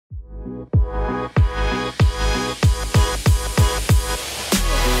Hey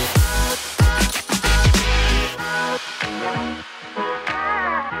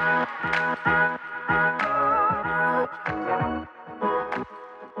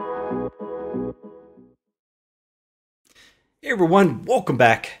everyone, welcome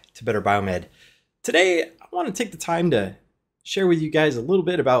back to Better Biomed. Today, I want to take the time to share with you guys a little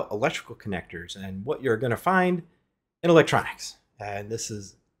bit about electrical connectors and what you're going to find in electronics. And this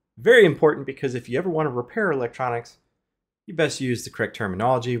is very important because if you ever want to repair electronics, you best use the correct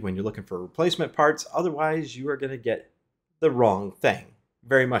terminology when you're looking for replacement parts. Otherwise, you are going to get the wrong thing,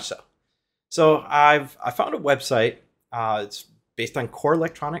 very much so. So I found a website. It's based on core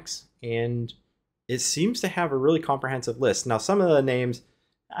electronics, and it seems to have a really comprehensive list. Now, some of the names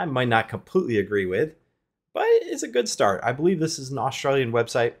I might not completely agree with, but it's a good start. I believe this is an Australian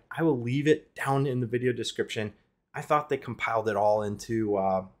website. I will leave it down in the video description. I thought they compiled it all into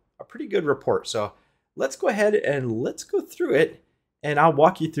a pretty good report. So let's go ahead and let's go through it, and I'll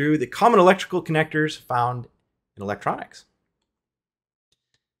walk you through the common electrical connectors found in electronics.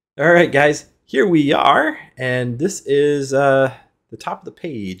 All right, guys, here we are, and this is the top of the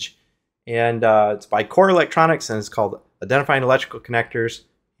page. And it's by Core Electronics, and it's called Identifying Electrical Connectors.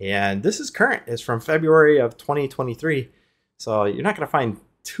 And this is current. It's from February of 2023. So you're not going to find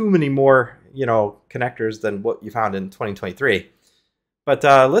too many more, connectors than what you found in 2023. But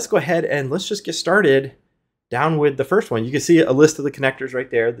let's go ahead and let's just get started down with the first one. You can see a list of the connectors right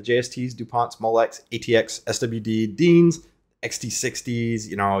there: the JSTs, DuPonts, Molex, ATX, SWD, Deans, XT60s,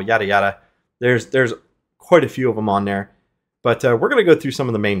 yada yada. There's quite a few of them on there. But we're going to go through some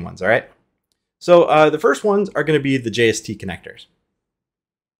of the main ones, all right? So the first ones are going to be the JST connectors.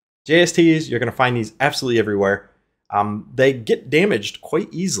 JSTs, you're going to find these absolutely everywhere. They get damaged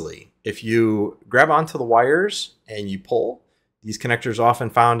quite easily. If you grab onto the wires and you pull, these connectors are often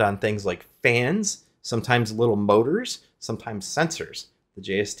found on things like fans, sometimes little motors, sometimes sensors, the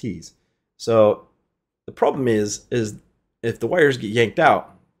JSTs. So the problem is if the wires get yanked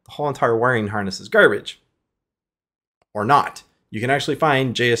out, the whole entire wiring harness is garbage. Or not. You can actually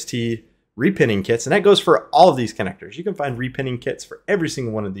find JST repinning kits, and that goes for all of these connectors. You can find repinning kits for every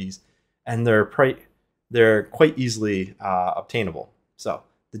single one of these, and they're quite easily obtainable. So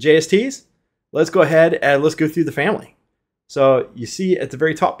the JSTs, let's go ahead and let's go through the family. So you see at the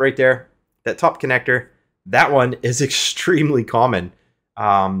very top right there, that top connector, that one is extremely common.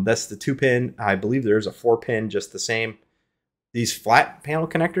 That's the 2-pin. I believe there's a 4-pin just the same. These flat panel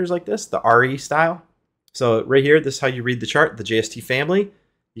connectors like this, the RE style. So right here, this is how you read the chart, the JST family.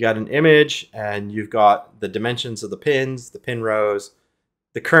 You got an image, and you've got the dimensions of the pins, the pin rows,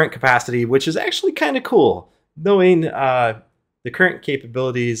 the current capacity, which is actually kind of cool. Knowing the current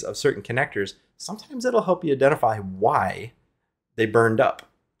capabilities of certain connectors, sometimes it'll help you identify why they burned up,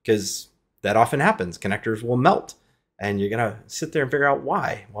 because that often happens. Connectors will melt, and you're going to sit there and figure out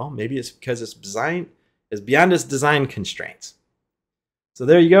why. Well, maybe it's because it's beyond its design constraints. So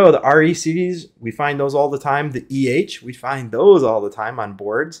there you go, the RE series, we find those all the time. The EH, we find those all the time on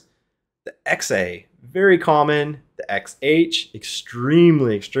boards. The XA, very common. The XH,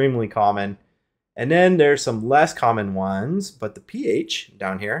 extremely, extremely common. And then there's some less common ones, but the PH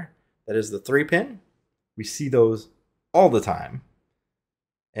down here, that is the 3-pin. We see those all the time.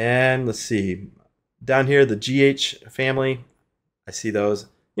 And let's see, down here, the GH family, I see those.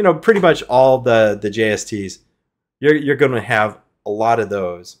 Pretty much all the JSTs, you're going to have a lot of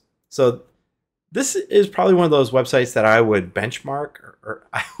those. So this is probably one of those websites that I would benchmark or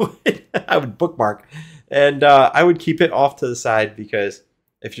I would bookmark, and I would keep it off to the side, because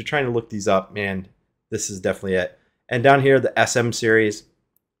if you're trying to look these up, man, this is definitely it. And down here, the SM series,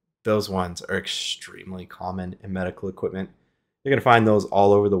 those ones are extremely common in medical equipment. You're going to find those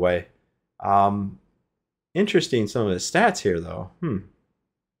all over the way. Interesting, some of the stats here, though.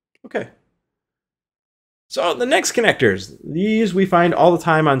 Okay. So the next connectors, these we find all the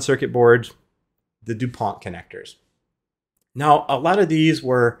time on circuit boards, the DuPont connectors. Now, a lot of these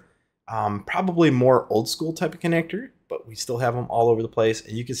were probably more old school type of connector, but we still have them all over the place.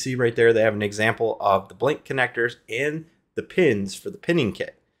 And you can see right there, they have an example of the blank connectors and the pins for the pinning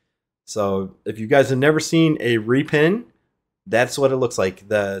kit. So if you guys have never seen a repin, that's what it looks like.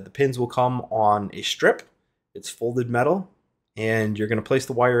 The pins will come on a strip. It's folded metal, and you're going to place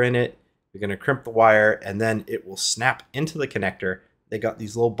the wire in it. You're going to crimp the wire, and then it will snap into the connector. They got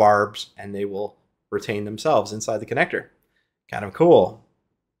these little barbs, and they will retain themselves inside the connector. Kind of cool.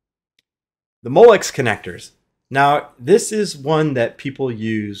 The Molex connectors. Now, this is one that people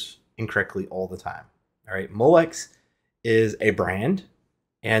use incorrectly all the time. All right, Molex is a brand,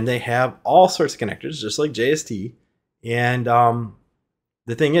 and they have all sorts of connectors, just like JST. And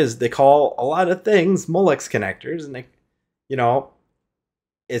the thing is, they call a lot of things Molex connectors, and they, you know,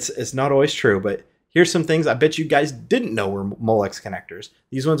 it's not always true. But here's some things I bet you guys didn't know were Molex connectors.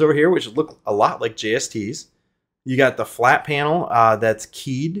 These ones over here, which look a lot like JSTs. You got the flat panel that's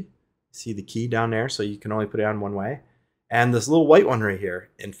keyed. See the key down there, so you can only put it on one way. And this little white one right here,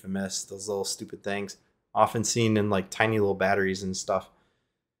 infamous. Those little stupid things, often seen in like tiny little batteries and stuff.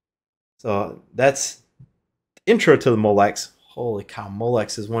 So that's the intro to the Molex. Holy cow,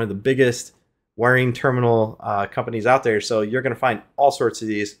 Molex is one of the biggest wiring terminal companies out there. So you're going to find all sorts of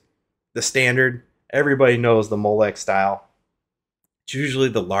these. The standard, everybody knows the Molex style. It's usually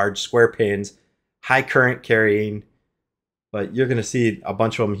the large square pins, high current carrying, but you're going to see a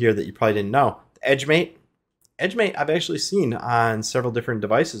bunch of them here that you probably didn't know. The EdgeMate I've actually seen on several different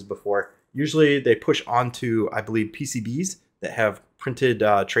devices before. Usually they push onto, I believe, PCBs that have printed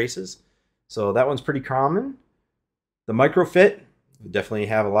traces. So that one's pretty common. The Microfit, we definitely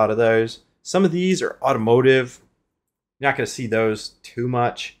have a lot of those. Some of these are automotive. You're not going to see those too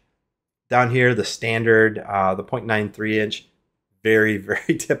much. Down here, the standard, the 0.93 inch, very,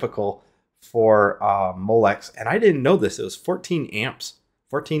 very typical for Molex. And I didn't know this. It was 14 amps,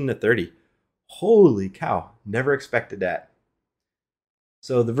 14 to 30. Holy cow. Never expected that.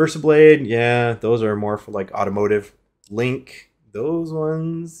 So the VersaBlade, yeah, those are more for like automotive. Link, those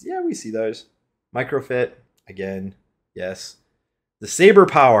ones, yeah, we see those. Microfit, again, yes. The Saber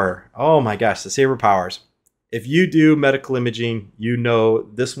Power, oh my gosh, the Saber Powers. If you do medical imaging, you know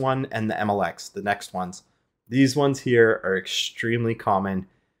this one and the MLX, the next ones. These ones here are extremely common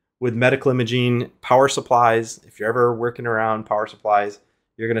with medical imaging power supplies. If you're ever working around power supplies,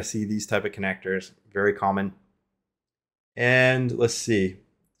 you're going to see these type of connectors, very common. And let's see,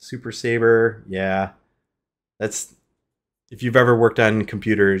 Super Saber, yeah, that's, if you've ever worked on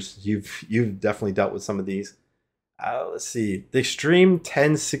computers, you've definitely dealt with some of these. Let's see, the Extreme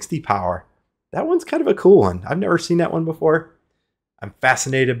 1060 Power. That one's kind of a cool one. I've never seen that one before. I'm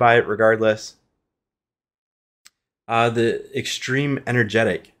fascinated by it regardless. The Extreme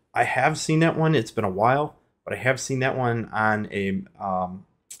Energetic. I have seen that one. It's been a while, but I have seen that one on a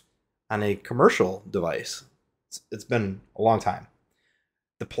commercial device. It's been a long time.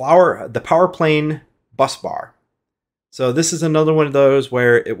 The Power Plane Bus Bar. So this is another one of those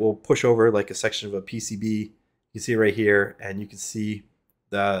where it will push over like a section of a PCB. You see right here, and you can see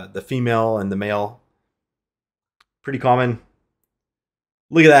the female and the male. Pretty common.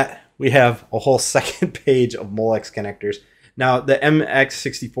 Look at that. We have a whole second page of Molex connectors. Now, the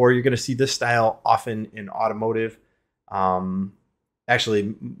MX64, you're going to see this style often in automotive.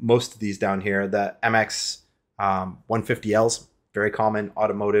 Actually, most of these down here, the MX 150Ls, very common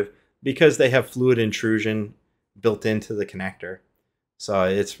automotive because they have fluid intrusion built into the connector. So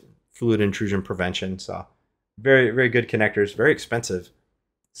it's fluid intrusion prevention. So very, very good connectors, very expensive.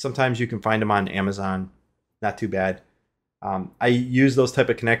 Sometimes you can find them on Amazon, not too bad. I use those type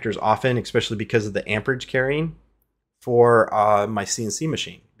of connectors often, especially because of the amperage carrying for my CNC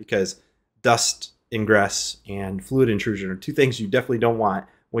machine, because dust ingress and fluid intrusion are two things you definitely don't want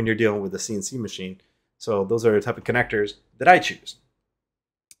when you're dealing with a CNC machine. So those are the type of connectors that I choose.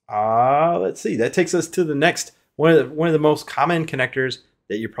 Let's see, that takes us to the next one of the most common connectors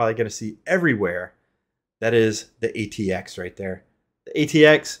that you're probably going to see everywhere. That is the ATX right there. The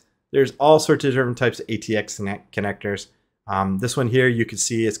ATX, there's all sorts of different types of ATX connectors. This one here, you can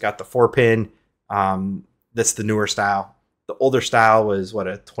see it's got the 4-pin. That's the newer style. The older style was, what,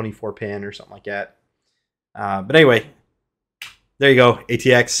 a 24-pin or something like that. But anyway, there you go.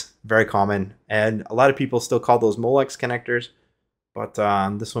 ATX, very common. And a lot of people still call those Molex connectors. But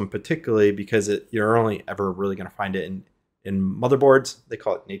this one particularly, because you're only ever really going to find it in motherboards, they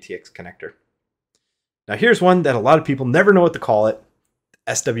call it an ATX connector. Now here's one that a lot of people never know what to call it,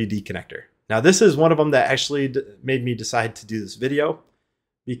 the SWD connector. Now this is one of them that actually made me decide to do this video,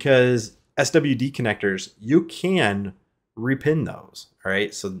 because SWD connectors, you can repin those, all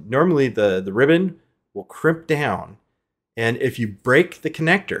right? So normally the ribbon will crimp down, and if you break the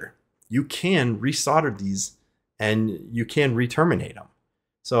connector, you can resolder these and you can re-terminate them.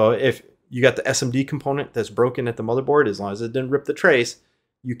 So if you got the SMD component that's broken at the motherboard, as long as it didn't rip the trace,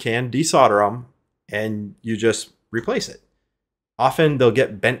 you can desolder them and you just replace it. Often they'll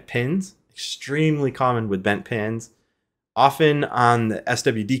get bent pins, extremely common with bent pins. Often on the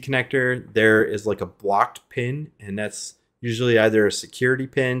SWD connector, there is like a blocked pin, and that's usually either a security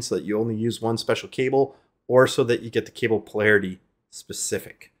pin so that you only use one special cable, or so that you get the cable polarity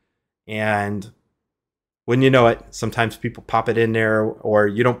specific. And when you know it, sometimes people pop it in there, or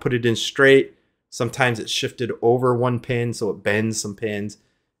you don't put it in straight. Sometimes it's shifted over one pin, so it bends some pins,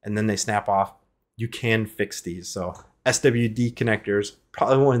 and then they snap off. You can fix these. So SWD connectors,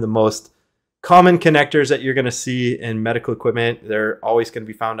 probably one of the most common connectors that you're going to see in medical equipment. They're always going to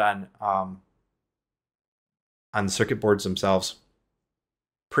be found on the circuit boards themselves.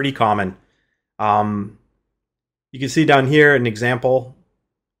 Pretty common. You can see down here an example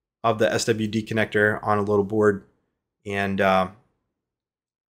of the SWD connector on a little board. And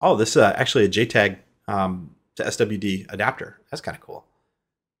oh, this is actually a JTAG to SWD adapter. That's kind of cool.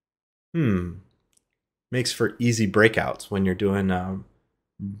 Makes for easy breakouts when you're doing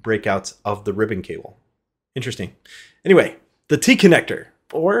breakouts of the ribbon cable. Interesting. Anyway, the T connector,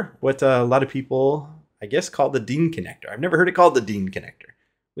 or what a lot of people, I guess, call the Dean connector. I've never heard it called the Dean connector.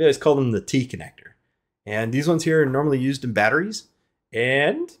 We always call them the T connector. And these ones here are normally used in batteries,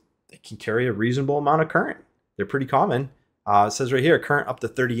 and they can carry a reasonable amount of current. They're pretty common. It says right here, current up to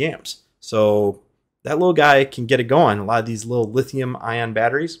 30 amps. So that little guy can get it going. A lot of these little lithium ion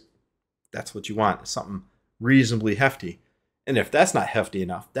batteries, that's what you want, something reasonably hefty. And if that's not hefty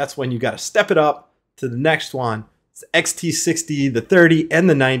enough, that's when you got to step it up to the next one. It's the XT60, the 30, and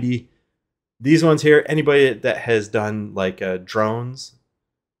the 90. These ones here, anybody that has done like drones,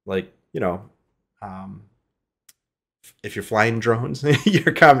 like, you know, if you're flying drones,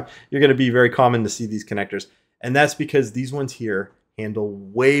 you're going to be very common to see these connectors. And that's because these ones here handle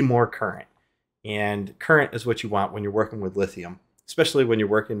way more current. And current is what you want when you're working with lithium, especially when you're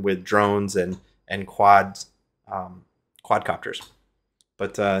working with drones and quadcopters.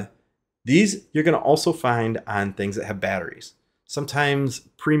 But these you're going to also find on things that have batteries. Sometimes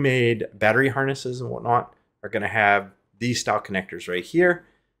pre-made battery harnesses and whatnot are going to have these style connectors right here.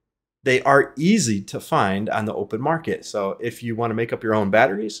 They are easy to find on the open market. So if you want to make up your own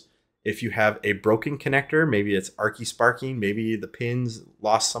batteries, if you have a broken connector, maybe it's arcy sparking, maybe the pins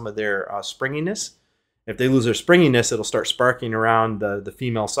lost some of their springiness. If they lose their springiness, it'll start sparking around the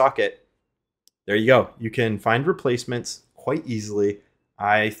female socket. There you go. You can find replacements quite easily.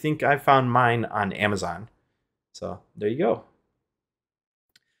 I think I found mine on Amazon. So there you go.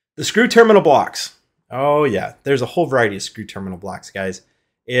 The screw terminal blocks. Oh yeah, there's a whole variety of screw terminal blocks, guys.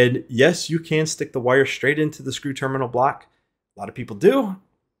 And yes, you can stick the wire straight into the screw terminal block. A lot of people do.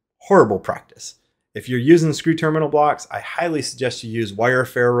 Horrible practice. If you're using screw terminal blocks, I highly suggest you use wire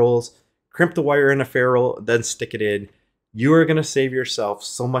ferrules, crimp the wire in a ferrule, then stick it in. You are going to save yourself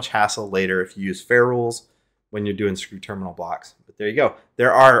so much hassle later if you use ferrules when you're doing screw terminal blocks. But there you go.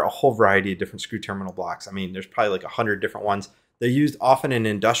 There are a whole variety of different screw terminal blocks. I mean, there's probably like 100 different ones. They're used often in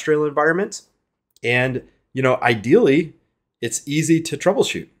industrial environments. And, you know, ideally, it's easy to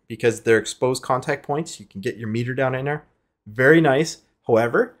troubleshoot because they're exposed contact points. You can get your meter down in there. Very nice.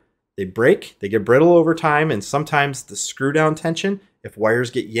 However, they break, they get brittle over time, and sometimes the screw down tension, if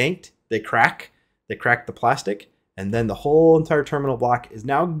wires get yanked, they crack the plastic, and then the whole entire terminal block is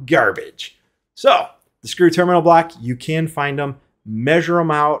now garbage. So the screw terminal block, you can find them, measure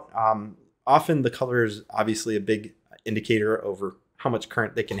them out. Often the color is obviously a big indicator over how much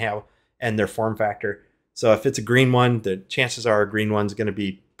current they can have and their form factor. So if it's a green one, the chances are a green one's going to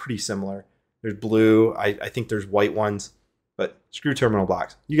be pretty similar. There's blue. I think there's white ones. But screw terminal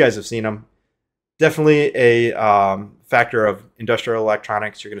blocks, you guys have seen them. Definitely a factor of industrial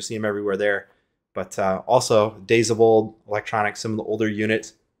electronics. You're going to see them everywhere there. But also days of old electronics, some of the older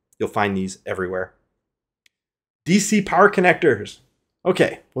units, you'll find these everywhere. DC power connectors.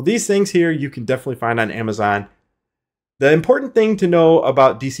 Okay, well, these things here you can definitely find on Amazon. The important thing to know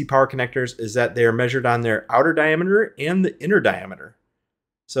about DC power connectors is that they are measured on their outer diameter and the inner diameter.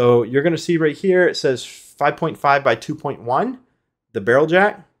 So you're going to see right here, it says 5.5 by 2.1, the barrel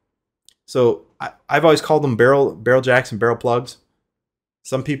jack. So I've always called them barrel jacks and barrel plugs.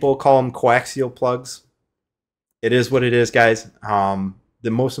 Some people call them coaxial plugs. It is what it is, guys.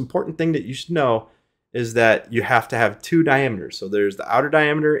 The most important thing that you should know is that you have to have two diameters. So there's the outer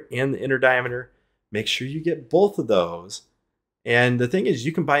diameter and the inner diameter. Make sure you get both of those. And the thing is,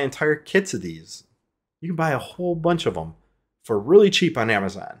 you can buy entire kits of these. You can buy a whole bunch of them for really cheap on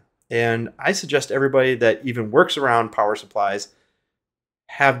Amazon. And I suggest everybody that even works around power supplies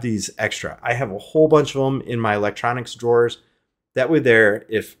have these extra. I have a whole bunch of them in my electronics drawers. That way there,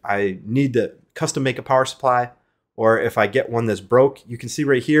 if I need to custom make a power supply, or if I get one that's broke, you can see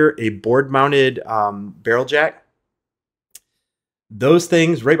right here a board mounted barrel jack. Those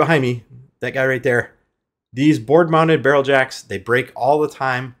things right behind me, that guy right there, these board mounted barrel jacks, they break all the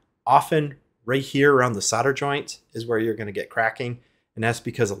time. Often right here around the solder joint is where you're going to get cracking. And that's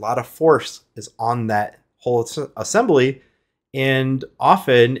because a lot of force is on that whole assembly. And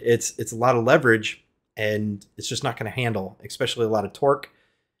often it's a lot of leverage and it's just not going to handle, especially a lot of torque.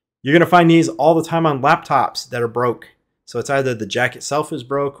 You're going to find these all the time on laptops that are broke. So it's either the jack itself is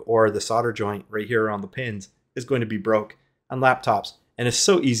broke or the solder joint right here around the pins is going to be broke on laptops, and it's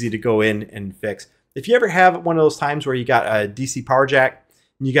so easy to go in and fix. If you ever have one of those times where you got a DC power jack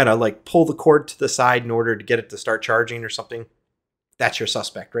and you got to like pull the cord to the side in order to get it to start charging or something, that's your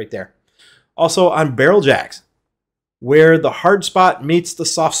suspect right there. Also on barrel jacks, where the hard spot meets the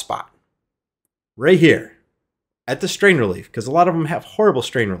soft spot, right here at the strain relief, because a lot of them have horrible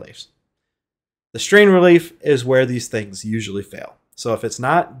strain reliefs. The strain relief is where these things usually fail. So if it's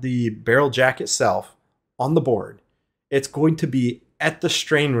not the barrel jack itself on the board, it's going to be at the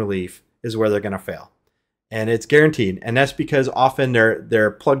strain relief is where they're going to fail. And it's guaranteed. And that's because often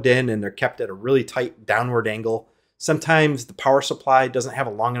they're plugged in and they're kept at a really tight downward angle. Sometimes the power supply doesn't have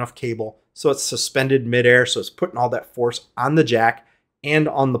a long enough cable, so it's suspended midair, so it's putting all that force on the jack and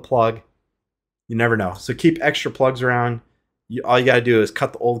on the plug. You never know. So keep extra plugs around. All you got to do is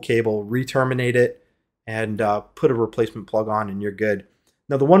cut the old cable, re-terminate it, and put a replacement plug on, and you're good.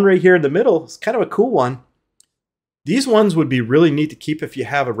 Now, the one right here in the middle is kind of a cool one. These ones would be really neat to keep if you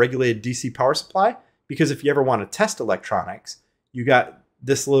have a regulated DC power supply, because if you ever want to test electronics, you got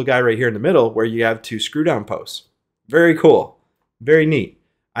this little guy right here in the middle where you have 2 screw-down posts. Very cool. Very neat.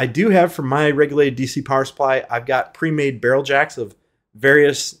 I do have, for my regulated DC power supply, I've got pre-made barrel jacks of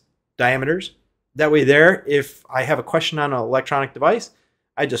various diameters. That way there, if I have a question on an electronic device,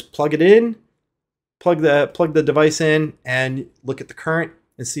 I just plug it in, plug the device in, and look at the current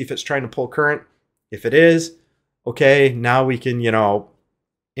and see if it's trying to pull current. If it is, okay, now we can,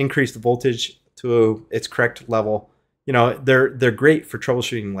 increase the voltage to its correct level. They're great for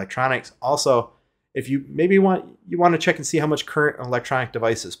troubleshooting electronics. Also, if you maybe want to check and see how much current an electronic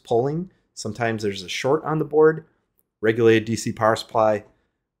device is pulling, sometimes there's a short on the board. Regulated DC power supply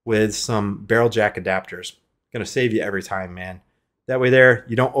with some barrel jack adapters. Gonna save you every time, man. That way there,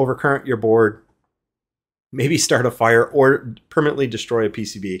 you don't overcurrent your board, maybe start a fire, or permanently destroy a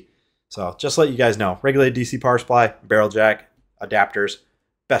PCB. So just let you guys know, regulated DC power supply, barrel jack, adapters,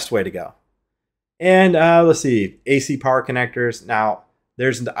 best way to go. And let's see, AC power connectors. Now,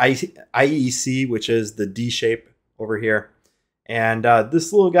 there's the IEC, which is the D shape over here. And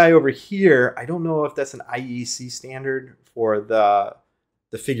this little guy over here, I don't know if that's an IEC standard for the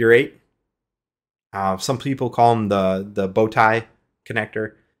figure 8. Some people call them the bow tie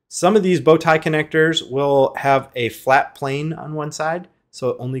connector. Some of these bow tie connectors will have a flat plane on one side, so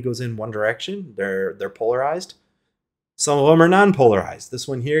it only goes in one direction. They're polarized. Some of them are non-polarized. This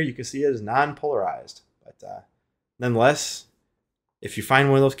one here, you can see it is non-polarized. But nonetheless, if you find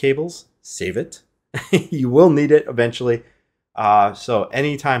one of those cables, save it. You will need it eventually. So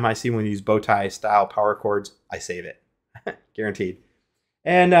anytime I see one of these bow tie style power cords, I save it. Guaranteed.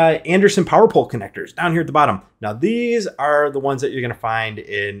 And Anderson power pole connectors down here at the bottom. Now these are the ones that you're going to find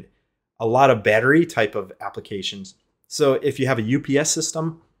in a lot of battery type of applications. So if you have a UPS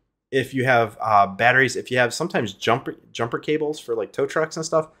system, if you have batteries, if you have sometimes jumper cables for like tow trucks and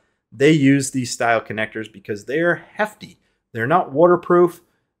stuff, they use these style connectors because they're hefty. They're not waterproof.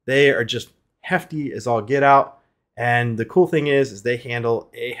 They are just hefty as all get out. And the cool thing is they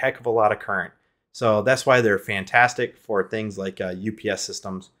handle a heck of a lot of current. So that's why they're fantastic for things like UPS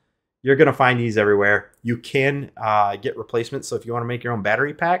systems. You're going to find these everywhere. You can get replacements. So if you want to make your own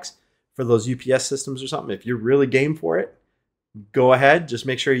battery packs for those UPS systems or something, if you're really game for it, go ahead. Just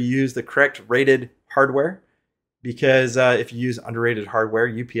make sure you use the correct rated hardware, because if you use underrated hardware,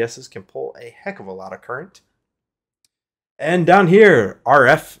 UPSs can pull a heck of a lot of current. And down here,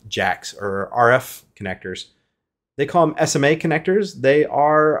 RF jacks or RF connectors. They call them SMA connectors. They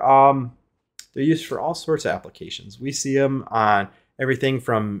are they're used for all sorts of applications. We see them on everything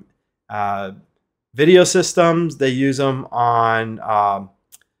from video systems. They use them on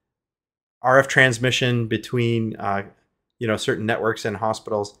RF transmission between certain networks and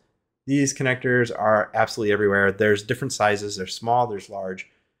hospitals. These connectors are absolutely everywhere. There's different sizes. There's small, there's large.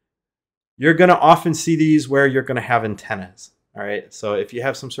 You're going to often see these where you're going to have antennas. All right. So if you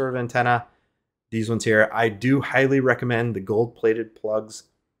have some sort of antenna, these ones here, I do highly recommend the gold-plated plugs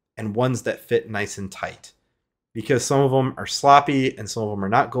and ones that fit nice and tight, because some of them are sloppy and some of them are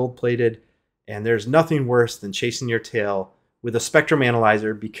not gold-plated. And there's nothing worse than chasing your tail with a spectrum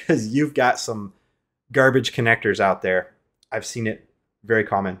analyzer because you've got some garbage connectors out there. I've seen it, very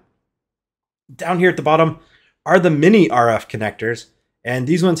common. Down here at the bottom are the mini RF connectors. And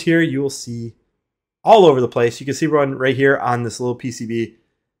these ones here you will see all over the place. You can see one right here on this little PCB.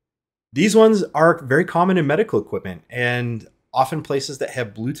 These ones are very common in medical equipment and often places that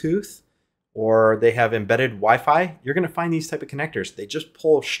have Bluetooth or they have embedded Wi-Fi. You're going to find these type of connectors. They just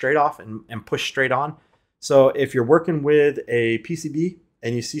pull straight off and push straight on. So if you're working with a PCB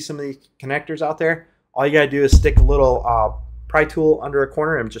and you see some of these connectors out there, all you got to do is stick a little pry tool under a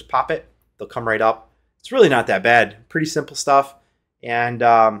corner and just pop it. They'll come right up. It's really not that bad. Pretty simple stuff. And,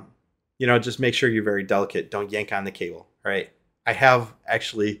 you know, just make sure you're very delicate. Don't yank on the cable, right? I have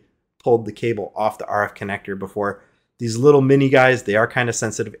actually pulled the cable off the RF connector before. These little mini guys, they are kind of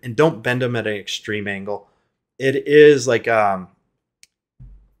sensitive, and don't bend them at an extreme angle. It is like, it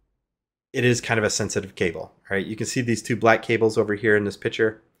is kind of a sensitive cable, right? You can see these two black cables over here in this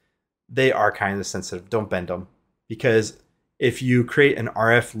picture. They are kind of sensitive. Don't bend them, because if you create an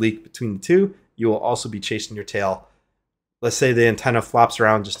RF leak between the two, you will also be chasing your tail. Let's say the antenna flops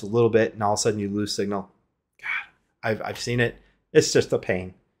around just a little bit and all of a sudden you lose signal. God, I've seen it. It's just a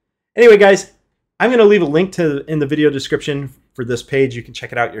pain. Anyway, guys, I'm going to leave a link in the video description for this page. You can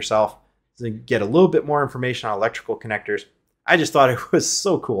check it out yourself to get a little bit more information on electrical connectors. I just thought it was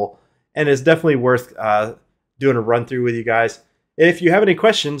so cool, and it's definitely worth doing a run through with you guys. If you have any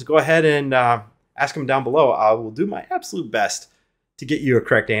questions, go ahead and ask them down below. I will do my absolute best to get you a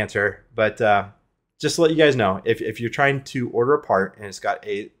correct answer. But just to let you guys know, if you're trying to order a part and it's got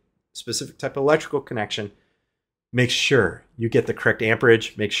a specific type of electrical connection, make sure you get the correct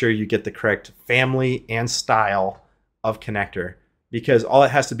amperage, make sure you get the correct family and style of connector, because all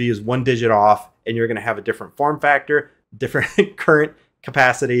it has to be is one digit off and you're going to have a different form factor, different current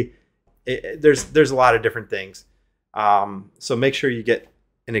capacity. There's a lot of different things. So make sure you get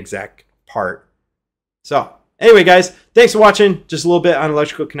an exact part. So anyway, guys, thanks for watching. Just a little bit on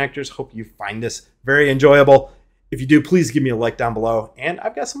electrical connectors. Hope you find this very enjoyable. If you do, please give me a like down below. And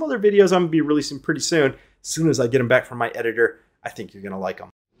I've got some other videos I'm going to be releasing pretty soon. As soon as I get them back from my editor, I think you're going to like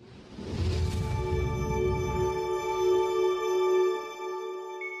them.